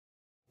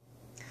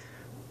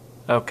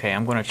Okay,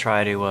 I'm going to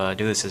try to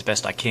do this as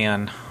best I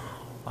can.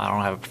 I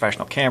don't have a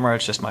professional camera,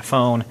 it's just my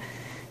phone,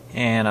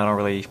 and I don't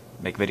really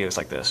make videos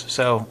like this.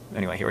 So,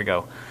 anyway, here we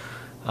go.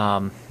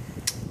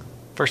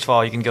 First of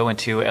all, you can go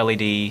into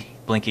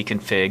LEDBlinky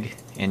Config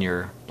in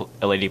your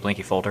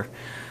LEDBlinky folder.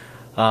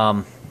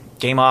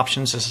 Game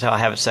options, this is how I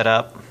have it set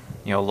up.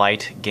 You know,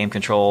 light game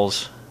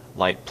controls,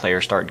 light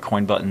player start and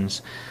coin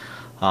buttons.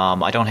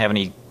 I don't have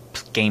any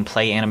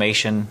gameplay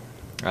animation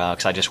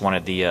because I just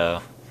wanted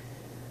the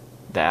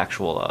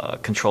actual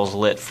controls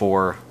lit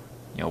for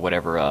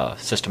whatever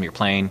system you're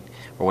playing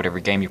or whatever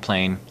game you're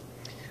playing.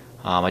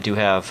 I do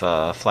have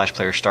flash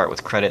player start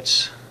with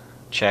credits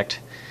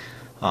checked.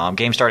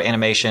 Game start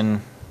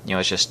animation,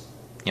 it's just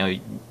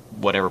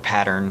whatever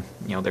pattern.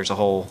 There's a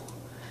whole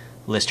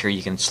list here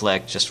you can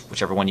select, just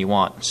whichever one you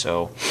want.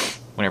 So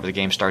whenever the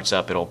game starts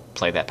up, it'll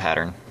play that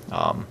pattern.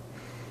 I don't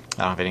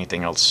have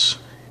anything else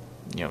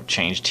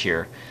changed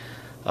here.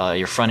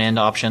 Your front end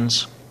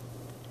options.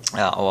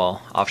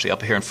 Well, obviously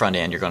up here in front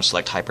end, you're going to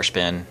select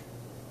hyperspin.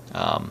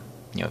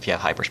 If you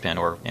have hyperspin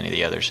or any of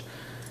the others.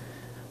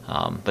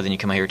 But then you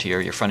come here to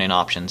your front end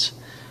options.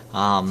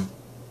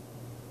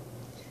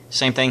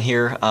 Same thing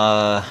here.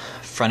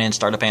 Front end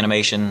startup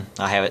animation.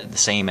 I have it the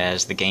same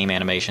as the game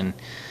animation.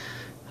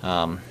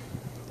 Front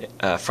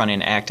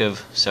end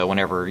active. So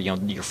whenever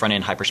your front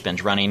end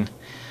hyperspin's running,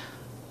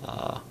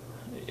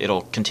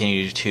 it'll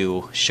continue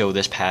to show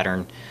this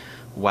pattern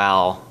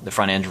while the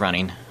front end's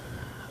running.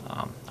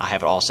 I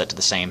have it all set to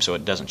the same, so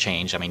it doesn't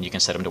change. I mean, you can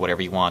set them to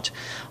whatever you want.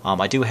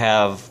 I do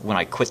have, when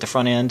I quit the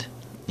front end,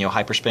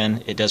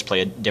 hyperspin, it does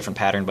play a different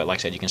pattern, but like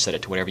I said, you can set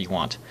it to whatever you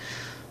want.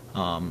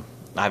 I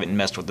haven't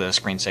messed with the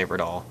screensaver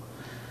at all.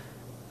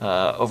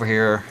 Over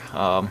here,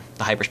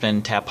 the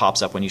hyperspin tab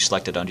pops up when you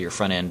select it under your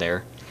front end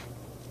there.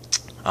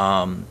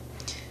 Down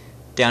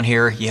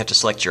here, you have to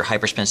select your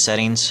hyperspin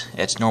settings.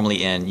 It's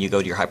normally you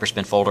go to your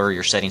hyperspin folder,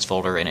 your settings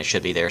folder, and it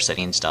should be there,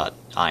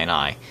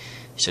 settings.ini.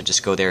 So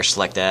just go there,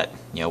 select that,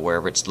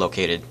 wherever it's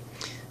located.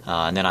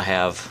 And then I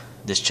have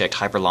this checked,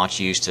 hyperlaunch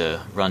used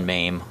to run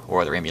MAME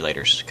or other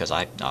emulators, because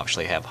I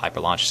obviously have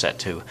hyperlaunch set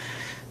to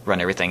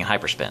run everything in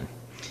hyperspin.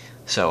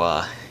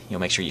 So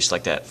make sure you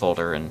select that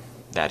folder and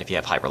that if you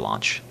have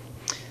hyperlaunch.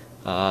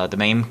 The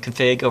MAME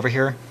config over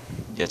here,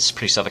 it's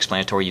pretty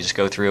self-explanatory. You just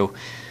go through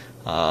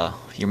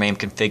your MAME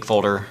config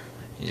folder,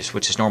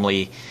 which is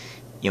normally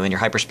in your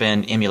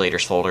hyperspin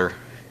emulators folder.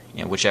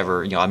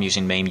 Whichever, I'm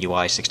using MAME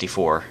UI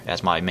 64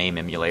 as my MAME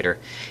emulator,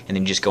 and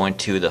then you just go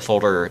into the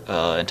folder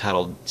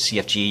entitled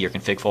CFG, your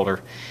config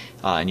folder,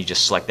 and you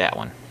just select that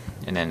one.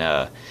 And then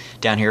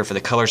down here for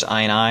the colors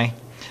INI,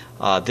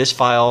 this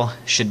file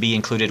should be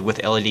included with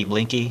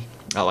LEDBlinky.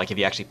 Like if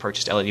you actually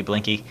purchased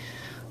LEDBlinky,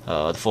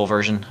 the full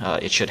version,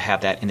 it should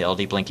have that in the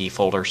LEDBlinky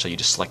folder, so you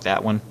just select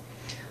that one.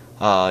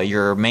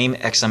 Your MAME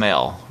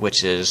XML,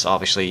 which is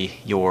obviously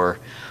your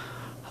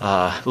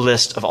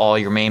list of all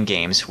your MAME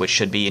games, which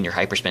should be in your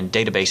hyperspin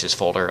databases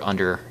folder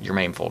under your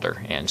MAME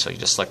folder, and so you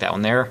just select that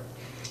one there.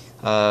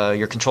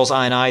 Your controls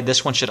INI,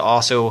 this one should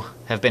also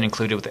have been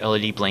included with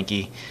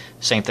LEDBlinky.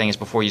 Same thing as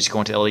before, you just go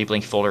into the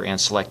LEDBlinky folder and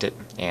select it,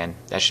 and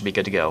that should be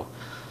good to go.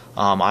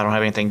 I don't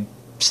have anything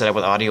set up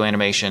with audio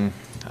animation.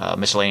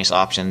 Miscellaneous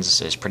options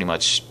is pretty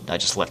much, I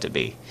just left it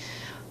be.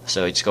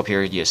 So you just go up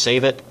here, you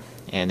save it,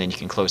 and then you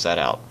can close that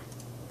out.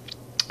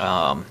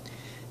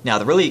 Now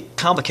the really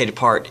complicated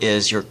part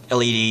is your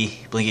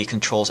LEDBlinky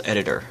controls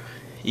editor.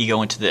 You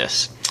go into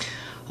this.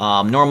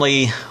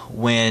 Normally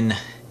when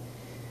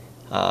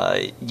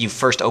you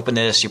first open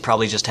this, you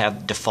probably just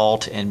have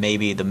default and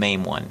maybe the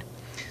MAME one.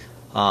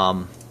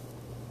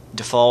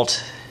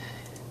 Default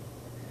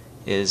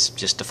is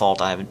just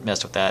default. I haven't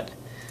messed with that.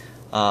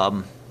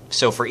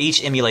 So for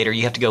each emulator,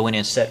 you have to go in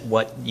and set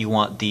what you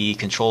want the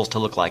controls to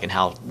look like and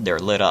how they're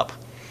lit up.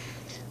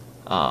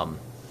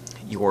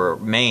 Your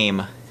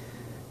MAME,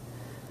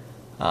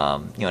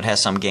 it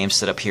has some games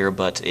set up here,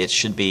 but it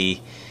should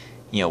be,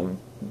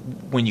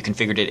 when you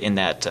configured it in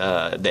that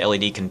the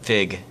LED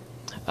config,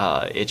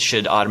 it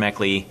should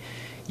automatically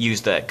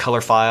use that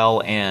color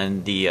file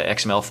and the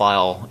XML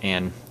file,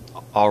 and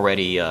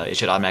already it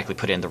should automatically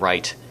put in the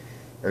right,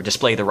 or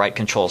display the right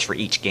controls for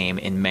each game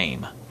in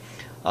MAME.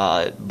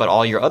 But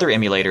all your other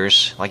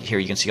emulators, like here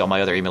you can see all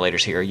my other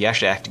emulators here, you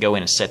actually have to go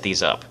in and set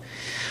these up.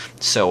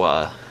 So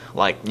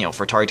like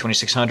for Atari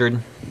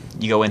 2600,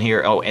 you go in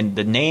here, and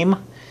the name,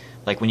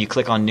 like when you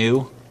click on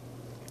new,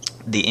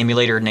 the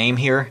emulator name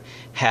here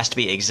has to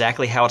be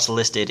exactly how it's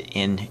listed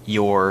in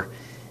your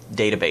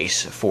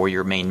database for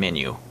your main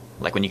menu.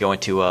 Like when you go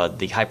into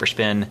the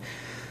hyperspin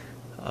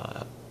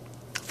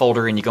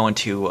folder and you go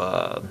into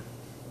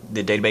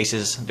the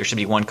databases, there should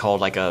be one called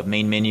like a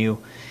main menu,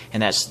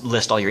 and that's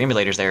list all your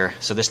emulators there.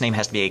 So this name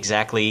has to be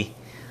exactly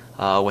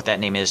what that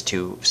name is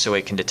so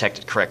it can detect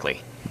it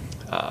correctly.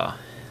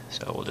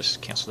 So we'll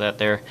just cancel that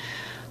there.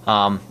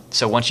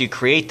 So once you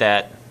create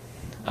that,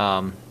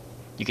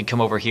 you can come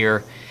over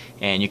here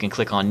and you can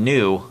click on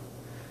new,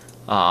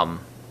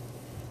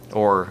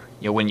 or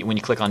when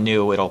you click on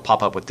new, it'll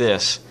pop up with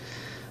this,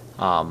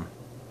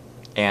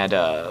 And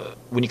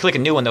when you click a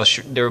new one,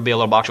 there will be a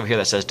little box over here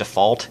that says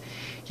default.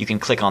 You can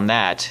click on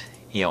that,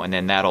 and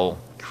then that'll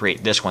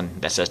create this one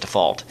that says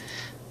default.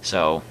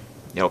 So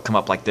it'll come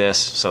up like this.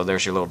 So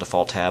there's your little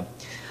default tab.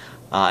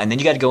 And then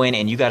you got to go in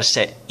and you got to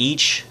set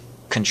each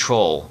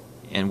control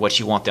and what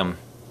you want them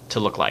to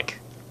look like.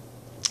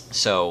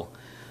 So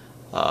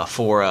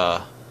for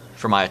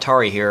my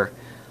Atari here,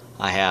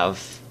 I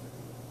have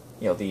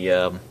you got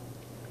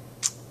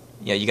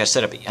to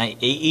set up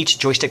each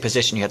joystick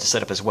position. You have to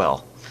set up as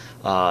well.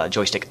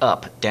 Joystick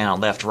up,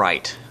 down, left,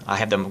 right. I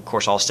have them, of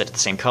course, all set to the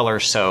same color,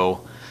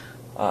 so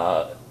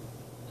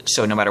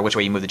no matter which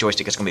way you move the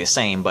joystick, it's going to be the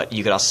same. But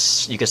you could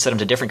set them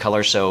to different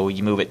colors. So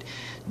you move it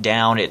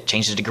down, it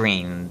changes to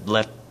green,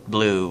 left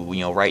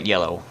blue, right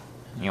yellow,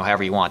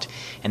 however you want.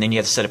 And then you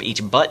have to set up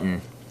each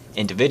button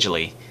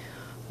individually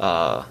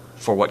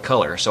for what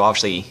color. So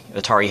obviously,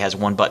 Atari has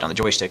one button on the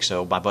joystick.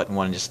 So my button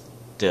 1 is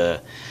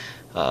the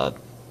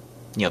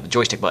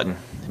joystick button.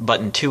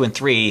 Button 2 and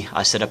 3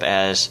 I set up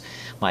as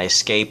my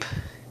escape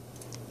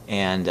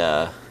and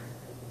let's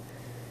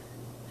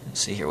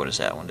see here, what is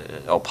that one?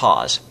 Oh,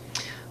 pause.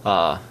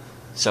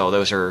 So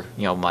those are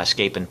my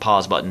escape and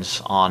pause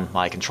buttons on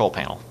my control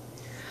panel.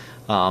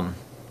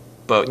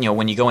 But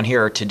when you go in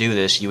here to do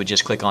this, you would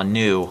just click on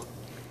New,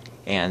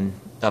 and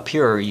up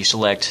here you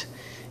select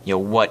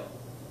what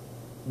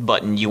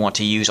button you want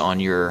to use on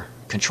your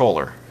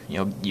controller.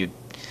 Like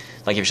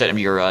if you're setting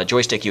up your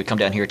joystick, you would come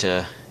down here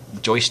to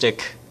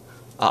joystick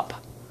up.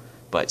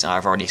 But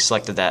I've already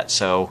selected that,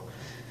 so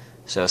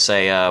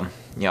say I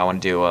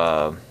want to do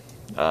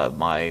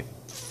my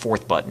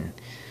 4th button.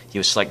 You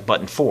would select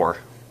button 4,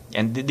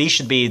 and these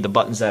should be the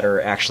buttons that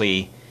are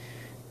actually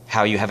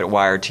how you have it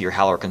wired to your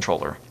Howler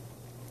controller.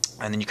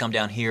 And then you come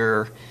down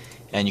here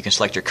and you can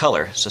select your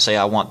color. So say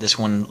I want this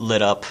one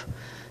lit up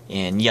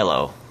in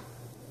yellow,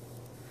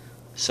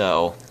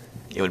 so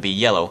it would be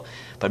yellow.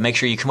 But make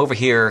sure you come over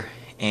here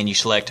and you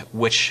select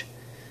which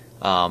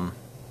I'm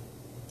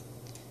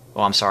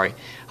sorry.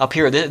 Up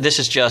here, this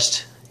is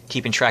just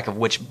keeping track of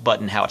which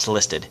button, how it's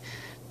listed.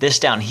 This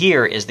down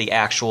here is the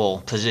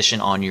actual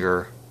position on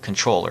your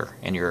controller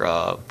and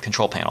your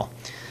control panel.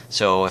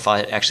 So if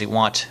I actually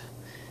want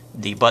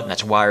the button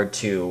that's wired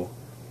to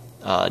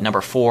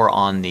number 4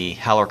 on the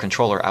Howler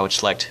controller, I would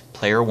select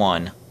player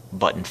 1,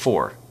 button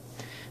 4,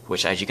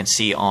 which, as you can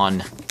see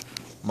on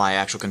my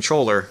actual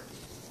controller,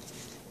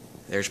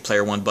 there's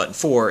player 1, button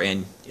 4,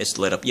 and it's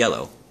lit up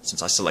yellow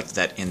since I selected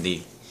that in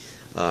the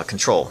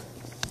control.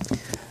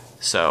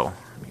 So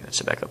let me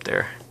sit back up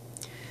there.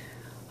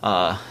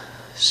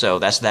 So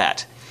that's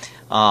that.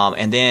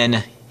 And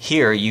then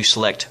here you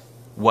select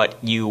what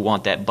you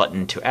want that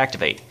button to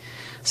activate.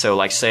 So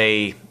like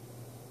say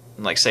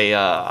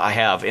I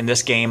have in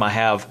this game, I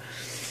have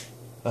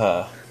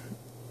the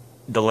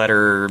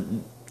letter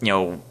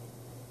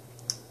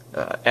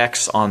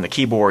X on the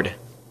keyboard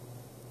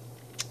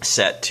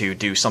set to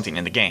do something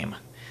in the game.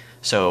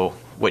 So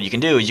what you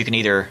can do is you can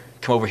either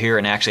come over here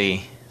and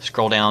actually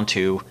scroll down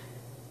to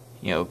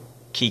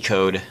key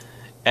code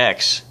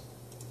X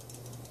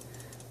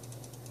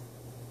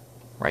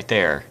right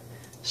there,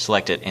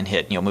 select it and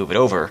hit move it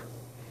over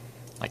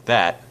like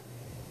that,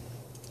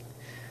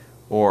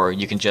 or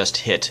you can just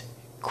hit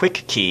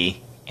quick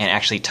key and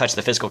actually touch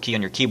the physical key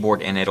on your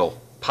keyboard and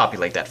it'll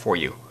populate that for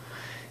you,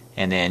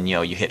 and then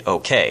you hit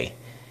OK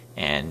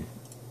and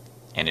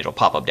it'll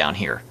pop up down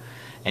here,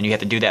 and you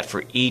have to do that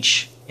for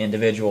each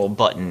individual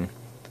button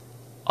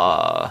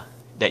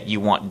that you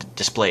want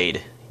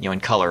displayed in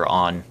color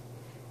on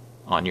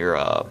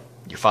your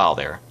file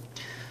there.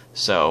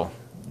 So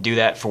do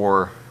that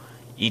for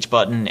each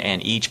button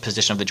and each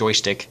position of the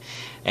joystick.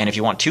 And if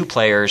you want 2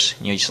 players,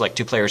 you select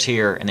 2 players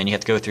here, and then you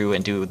have to go through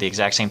and do the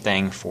exact same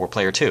thing for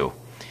player 2.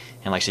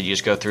 And like I said, you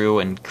just go through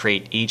and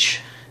create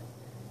each,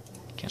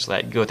 cancel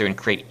that, go through and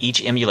create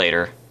each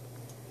emulator,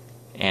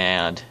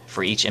 and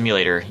for each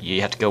emulator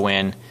you have to go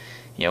in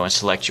and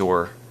select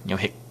your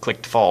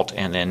click default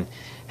and then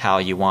how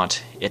you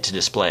want it to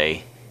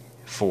display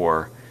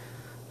for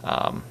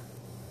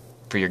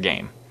your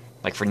game.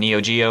 Like for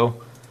Neo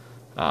Geo,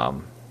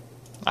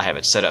 I have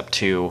it set up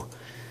to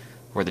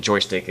where the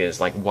joystick is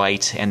like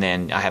white, and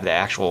then I have the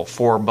actual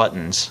 4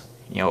 buttons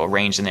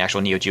arranged in the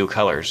actual Neo Geo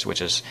colors,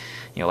 which is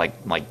like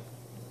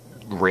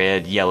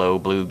red, yellow,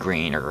 blue,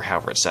 green, or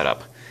however it's set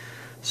up.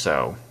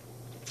 So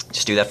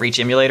just do that for each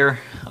emulator.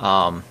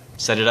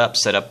 Set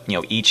up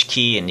each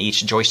key in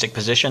each joystick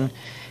position,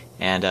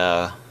 and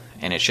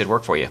it should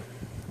work for you.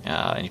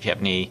 And if you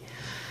have any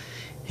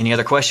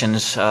other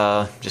questions,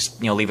 just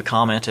leave a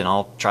comment and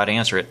I'll try to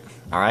answer it.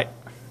 All right,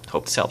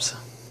 hope this helps.